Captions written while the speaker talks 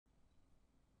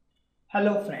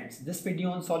Hello friends, this video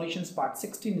on solutions part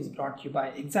 16 is brought to you by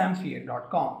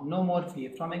examfear.com. No more fear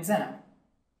from exam.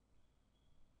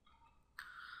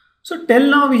 So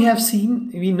till now we have seen,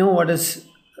 we know what is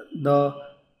the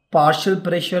partial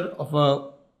pressure of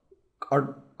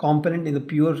a component in the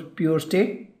pure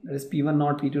state, that is P1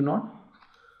 naught, P2 naught.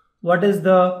 What is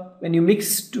the, when you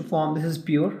mix to form, this is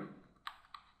pure,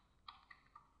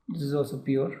 this is also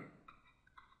pure,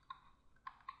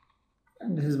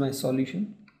 and this is my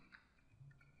solution.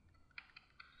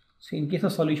 So in case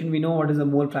of solution, we know what is the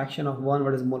mole fraction of 1,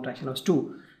 what is the mole fraction of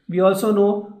 2. We also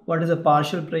know what is the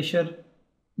partial pressure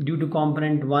due to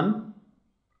component 1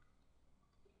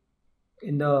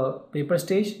 in the vapor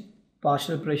stage,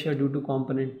 partial pressure due to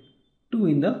component 2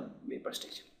 in the vapor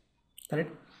stage.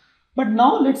 Correct? But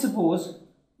now let's suppose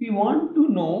we want to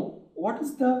know what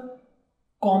is the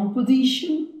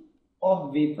composition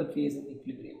of vapor phase in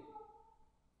equilibrium.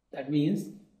 That means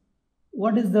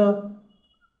what is the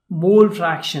mole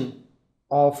fraction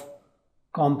of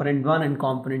component 1 and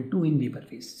component 2 in vapor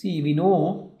phase. See, we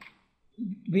know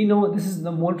this is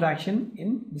the mole fraction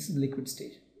in this is liquid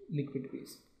stage, liquid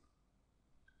phase.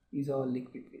 These are all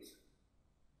liquid phase.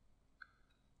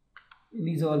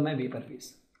 These are all my vapor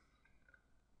phase.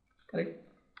 Correct?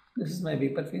 This is my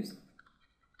vapor phase.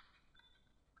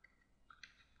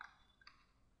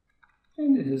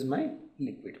 And this is my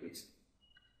liquid phase.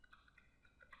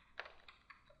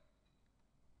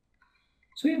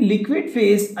 So in liquid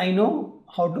phase, I know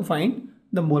how to find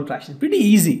the mole fraction. Pretty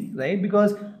easy, right?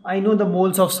 Because I know the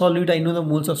moles of solute, I know the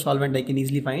moles of solvent, I can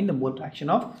easily find the mole fraction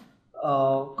of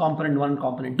component 1,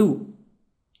 component 2.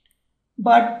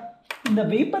 But in the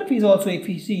vapor phase also, if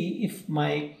you see, if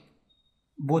my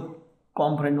both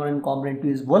component 1 and component 2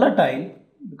 is volatile,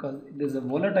 because it is a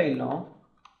volatile now,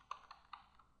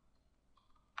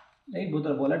 right? Both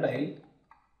are volatile.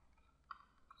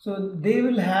 So they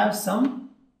will have some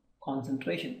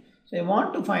concentration. So I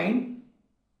want to find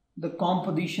the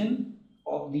composition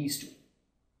of these two,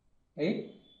 right?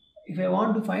 If I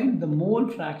want to find the mole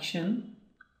fraction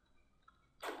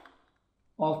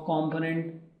of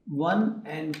component 1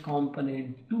 and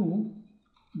component 2,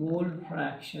 mole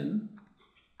fraction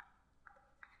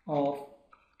of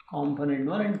component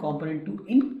 1 and component 2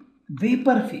 in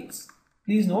vapor phase.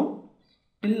 Please note,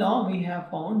 till now we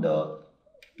have found the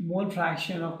mole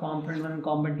fraction of component 1 and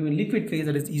component 2 in liquid phase.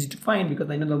 That is easy to find because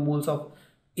I know the moles of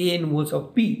A and moles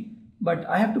of P. But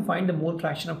I have to find the mole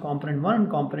fraction of component 1 and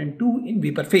component 2 in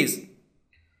vapor phase.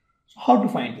 So how to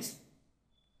find this?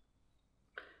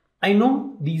 I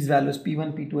know these values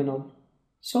P1, P2 and all.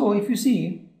 So if you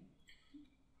see,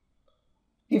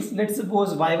 if let's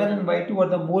suppose Y1 and Y2 are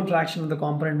the mole fraction of the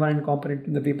component 1 and component 2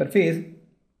 in the vapor phase,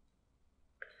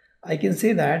 I can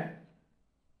say that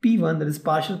P1, that is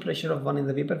partial pressure of 1 in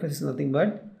the vapor phase, is nothing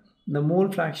but the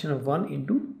mole fraction of 1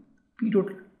 into P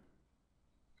total.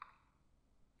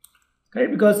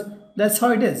 Correct? Because that's how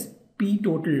it is. P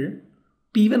total,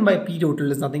 P1 by P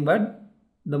total is nothing but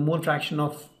the mole fraction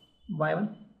of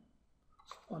Y1.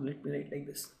 Or let me write like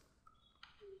this.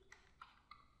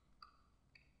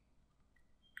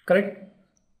 Correct?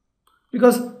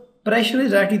 Because pressure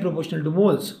is directly proportional to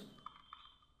moles.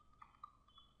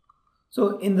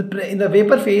 So in the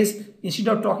vapor phase, instead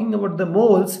of talking about the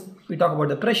moles, we talk about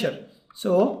the pressure.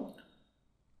 So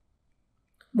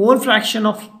mole fraction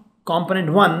of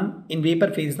component 1 in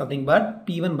vapor phase is nothing but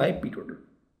P1 by P total.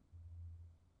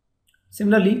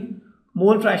 Similarly,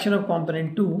 mole fraction of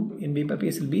component 2 in vapor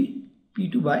phase will be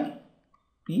P2 by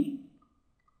P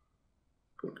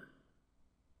total.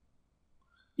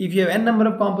 If you have n number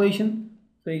of composition,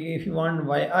 so if you want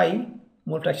Yi,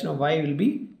 mole fraction of Y will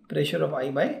be pressure of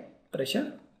I by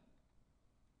pressure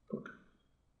total.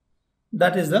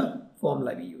 That is the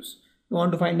formula we use. You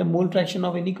want to find the mole fraction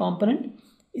of any component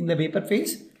in the vapor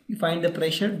phase, you find the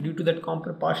pressure due to that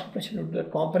component, partial pressure due to that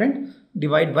component,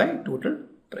 divide by total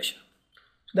pressure.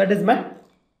 So that is my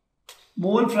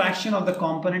mole fraction of the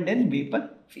component in vapor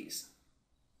phase.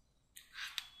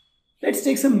 Let's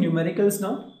take some numericals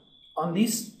now on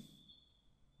these.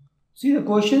 See, the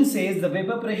question says the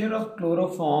vapor pressure of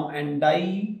chloroform and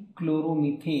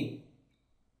dichloromethane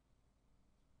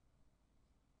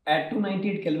at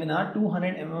 298 Kelvin are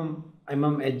 200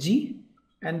 mmHg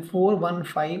and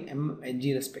 415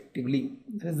 mmHg respectively.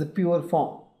 That is the pure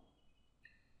form.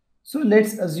 So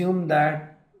let's assume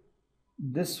that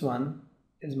this one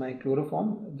is my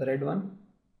chloroform, the red one,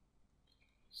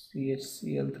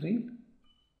 CHCl3,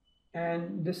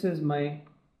 and this is my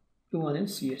 2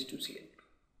 is CH2Cl.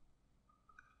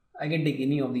 I can take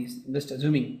any of these, just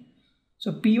assuming.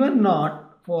 So P1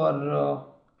 naught for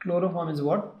chloroform is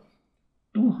what?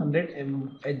 200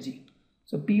 mmHg.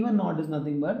 So P1 naught is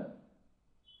nothing but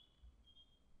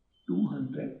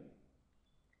 200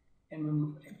 mm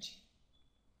of Hg.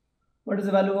 What is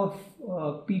the value of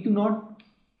P2 naught?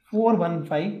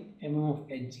 415 mm of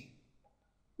Hg.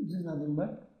 This is nothing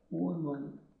but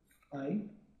 415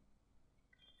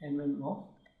 mm of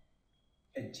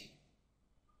Hg.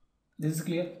 This is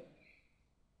clear.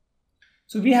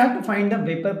 So we have to find the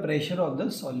vapor pressure of the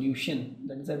solution.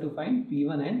 That is, I have to find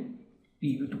P1 and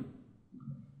P2.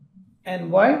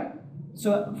 And why?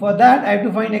 So for that I have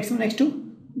to find x1, x2.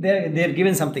 They are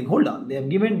given something. Hold on. They have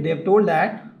told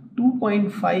that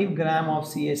 2.5 gram of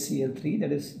CaCl3.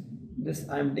 That is, this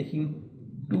I am taking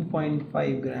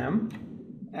 2.5 gram,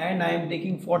 and I am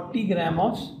taking 40 gram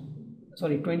of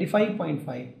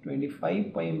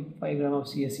 25.5 gram of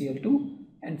CaCl2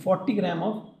 and 40 gram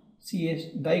of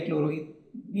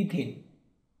dichloroethane.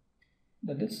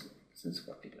 That is, this is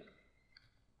 40 gram.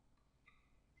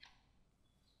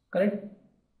 Correct?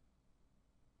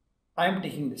 I am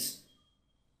taking this.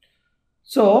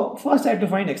 So first I have to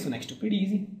find x1, x2. Pretty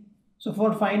easy. So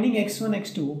for finding x1,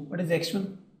 x2, what is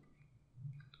x1?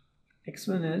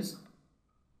 x1 is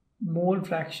mole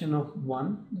fraction of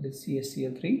 1, that is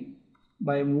CaCl3,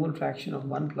 by mole fraction of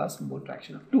 1 plus mole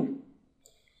fraction of 2.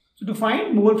 So to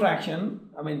find mole fraction,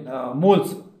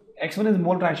 moles, x1 is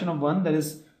mole fraction of 1, that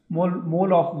is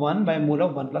mole of 1 by mole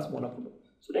of 1 plus mole of 2.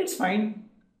 So let's find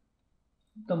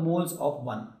the moles of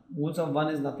 1. Moles of 1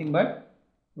 is nothing but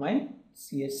my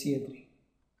CaCl3.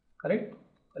 Correct?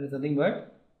 That is nothing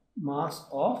but mass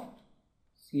of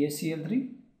CaCl3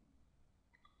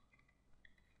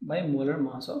 by molar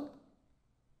mass of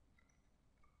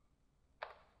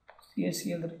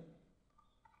CaCl3.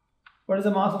 What is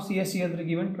the mass of CaCl3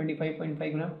 given?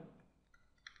 25.5 gram.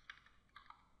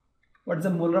 What is the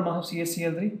molar mass of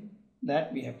CaCl3?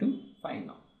 That we have to find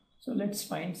now. So let's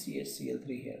find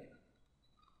CaCl3 here.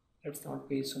 Let's not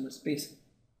waste so much space.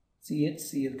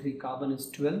 CaCl3, carbon is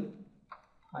 12,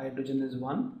 hydrogen is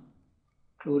 1,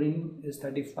 chlorine is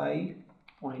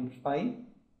 35.5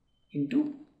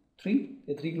 into 3,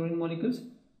 the 3 chlorine molecules.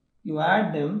 You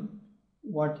add them,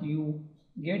 what you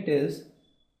get is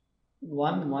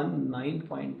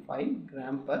 119.5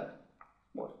 gram per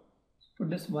mole. Put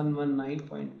this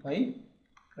 119.5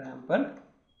 gram per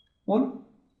mole,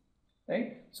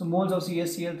 right? So moles of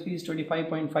CaCl3 is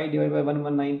 25.5 divided by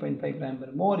 119.5 gram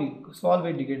per mole. You solve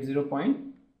it, you get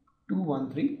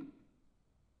 0.213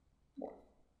 mole.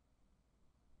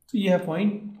 So you have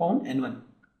found N1.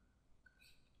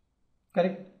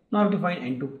 Correct? Now I have to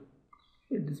find N2.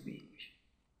 Let this be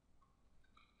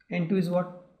equation. N2 is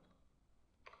what?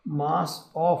 Mass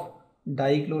of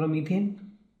dichloromethane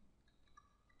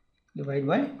divided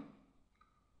by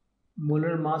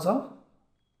molar mass of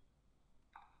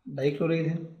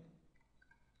dichloroethane.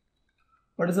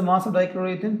 What is the mass of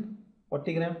dichloroethane?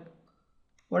 40 gram.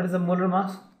 What is the molar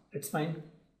mass? Let's find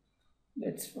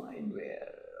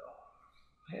where?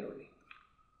 Here only.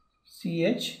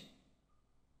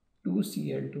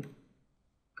 CH2Cl2.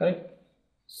 Correct?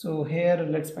 So here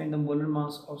let's find the molar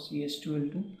mass of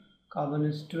CH2L2. Carbon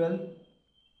is 12,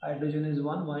 hydrogen is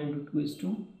 1, 1 into 2 is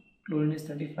 2, chlorine is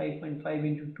 35.5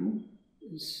 into 2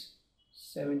 is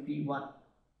 71.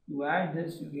 You add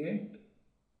this, you get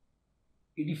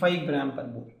 85 gram per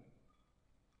mole.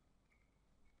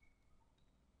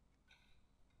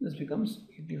 This becomes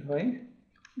 85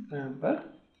 gram per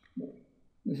mole.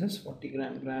 This is 40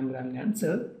 gram, gram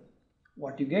cancel.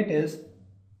 What you get is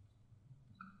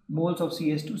moles of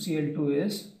CH2Cl2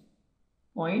 is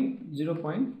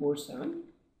 0.47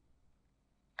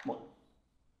 mole.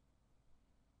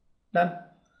 Done.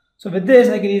 So with this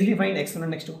I can easily find x1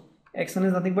 and x2. x1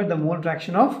 is nothing but the mole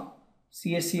fraction of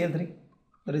CaCl3.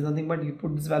 That is nothing but you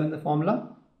put this value in the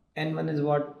formula. N1 is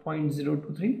what?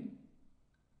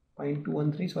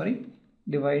 0.213 sorry,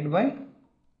 divided by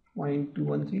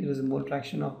 0.213. There is a mole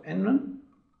fraction of N1,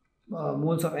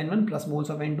 moles of N1 plus moles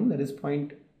of N2, that is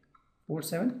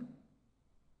 0.47.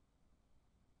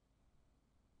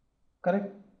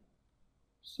 Correct?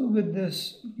 So with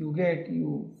this you get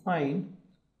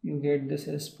this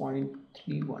is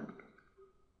 0.312.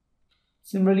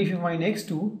 Similarly, if you find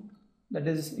x2, that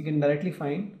is, you can directly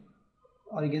find,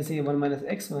 or you can say 1 minus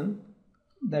x1,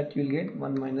 that you will get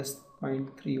 1 minus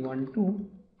 0.312,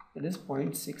 that is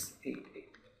 0.688.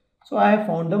 So I have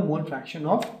found the mole fraction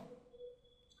of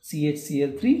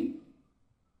CHCl3.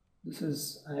 This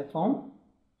is, I have found,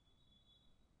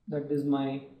 that is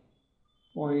my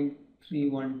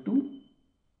 0.312,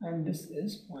 and this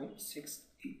is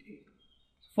 0.688.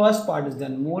 First part is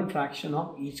done. Mole fraction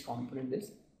of each component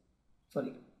is,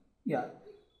 sorry, yeah,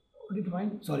 what did you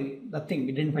find? Sorry, nothing,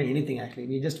 we didn't find anything actually,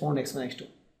 we just found x1, x2.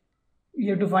 We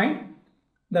have to find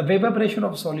the vapor pressure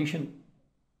of solution.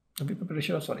 the vapor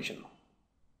pressure of solution now.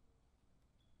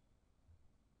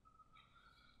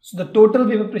 So the total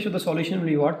vapor pressure of the solution will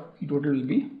be what? The total will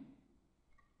be,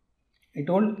 I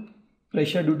told,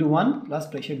 pressure due to 1 plus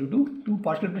pressure due to 2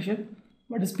 partial pressure.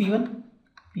 What is P1?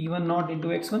 P1 naught into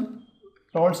x1,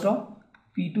 Raoult's law.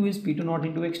 P2 is P2 naught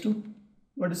into x2.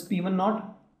 What is P1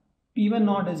 naught? P1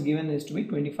 naught is given as to be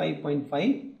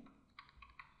 25.5.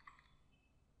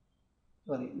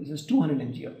 Sorry, this is 200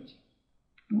 mg of Hg.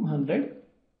 200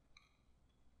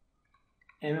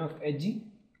 mm of Hg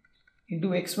into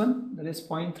x1, that is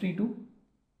 0.32,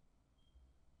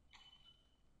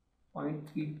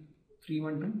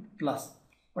 0.3312 plus.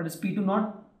 What is P2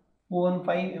 naught?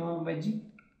 415 mm of Hg,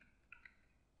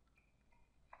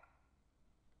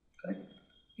 correct,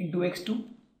 into x2,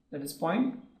 that is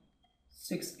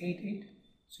 0.688.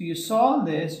 So you solve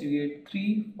this, you get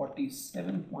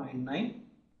 347.9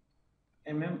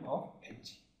 mm of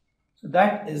Hg. So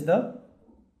that is the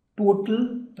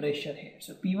total pressure here.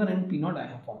 So P1 and P naught I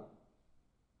have found.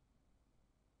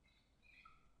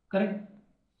 Correct?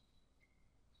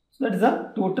 So that is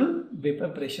the total vapor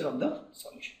pressure of the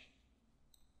solution.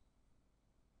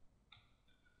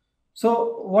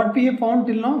 So what we have found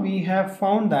till now, we have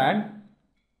found that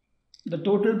the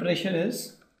total pressure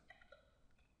is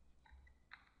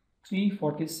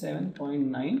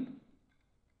 347.9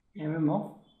 mm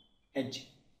of Hg.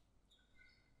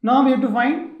 Now we have to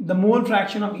find the mole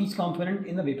fraction of each component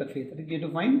in the vapor phase. That is, we have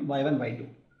to find Y1, Y2.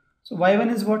 So Y1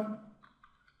 is what?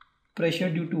 Pressure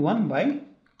due to 1 by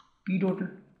P total.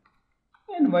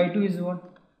 And Y2 is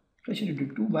what? Pressure due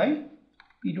to 2 by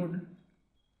P total.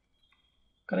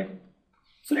 Correct?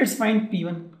 So let's find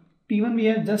P1. P1 we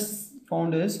have just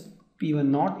found is P1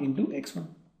 naught into x1.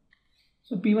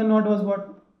 So P1 naught was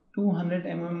what? 200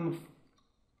 mm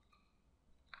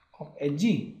of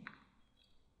Hg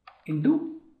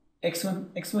into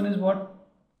x1. x1 is what?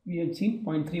 We have seen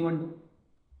 0.312.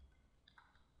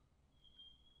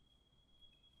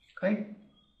 Right?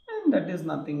 And that is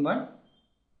nothing but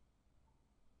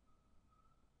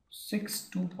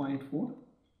 62.4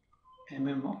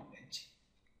 mm of Hg.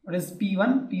 What is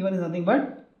P1? P1 is nothing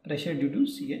but pressure due to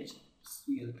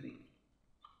CHCl3.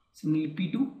 Similarly,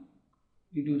 P2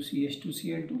 due to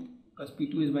CH2Cl2, because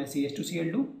P2 is by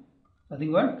CH2Cl2,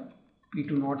 nothing but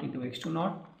P2 naught into x2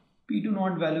 naught. P2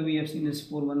 naught value we have seen is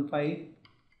 415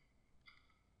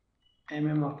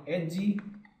 mm of Hg,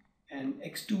 and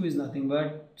x2 is nothing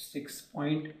but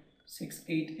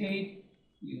 6.688.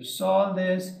 You solve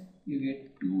this, you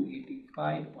get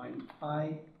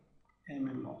 285.5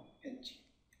 mm of Hg.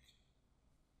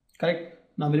 Correct?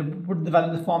 Now we will put the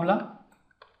value in the formula.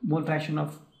 Mole fraction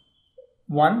of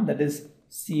 1, that is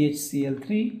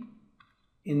CHCl3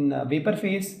 in vapor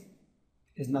phase,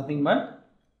 is nothing but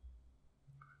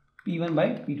P1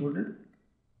 by P total.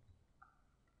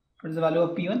 What is the value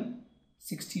of P1?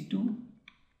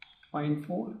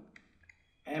 62.4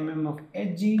 mm of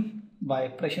Hg by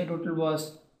pressure total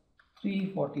was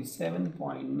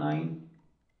 347.9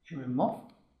 mm of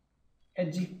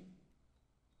Hg.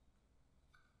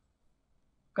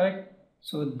 Correct?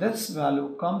 So this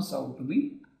value comes out to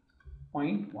be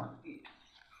 0.18.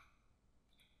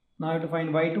 Now I have to find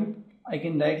Y2. I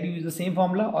can directly use the same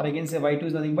formula, or I can say Y2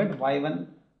 is nothing but Y1,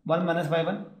 1 minus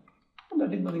Y1, and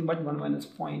that is nothing but 1 minus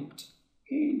 0.8,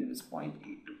 that is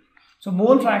 0.82. So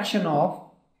mole fraction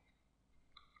of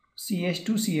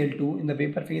CH2Cl2 in the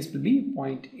vapor phase will be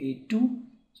 0.82.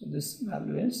 So this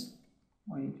value is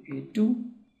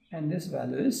 0.82 and this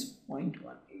value is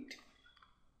 0.18.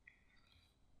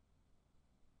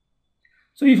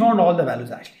 So we found all the values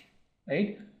actually,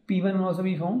 right? P1 also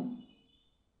we found,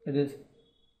 that is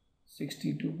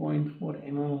 62.4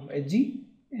 mm of Hg,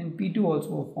 and P2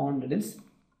 also found, that is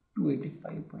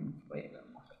 285.5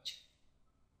 mm of Hg.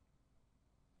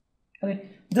 Okay.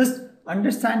 Just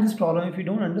understand this problem. If you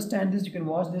don't understand this, you can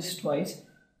watch this twice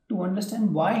to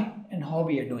understand why and how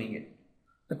we are doing it.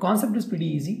 The concept is pretty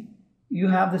easy. You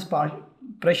have this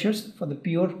pressures for the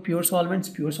pure solvents,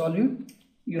 pure solute.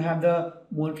 You have the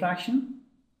mole fraction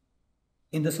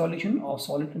in the solution of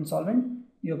solid and solvent.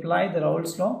 You apply the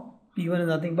Raoult's law. P1 is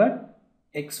nothing but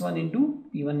x1 into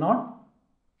P1 naught.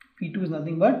 P2 is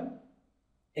nothing but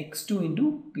x2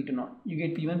 into P2 naught. You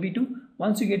get P1, P2.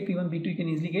 Once you get P1, P2, you can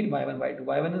easily get Y1, Y2.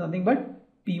 Y1 is nothing but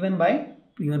P1 by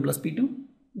P1 plus P2.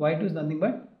 Y2 is nothing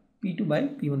but P2 by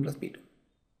P1 plus P2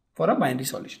 for a binary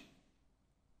solution.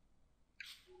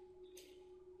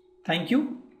 Thank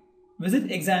you. Visit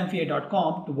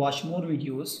examfear.com to watch more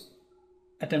videos,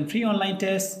 attempt free online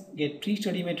tests, get free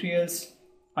study materials,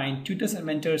 find tutors and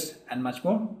mentors, and much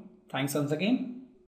more. Thanks once again.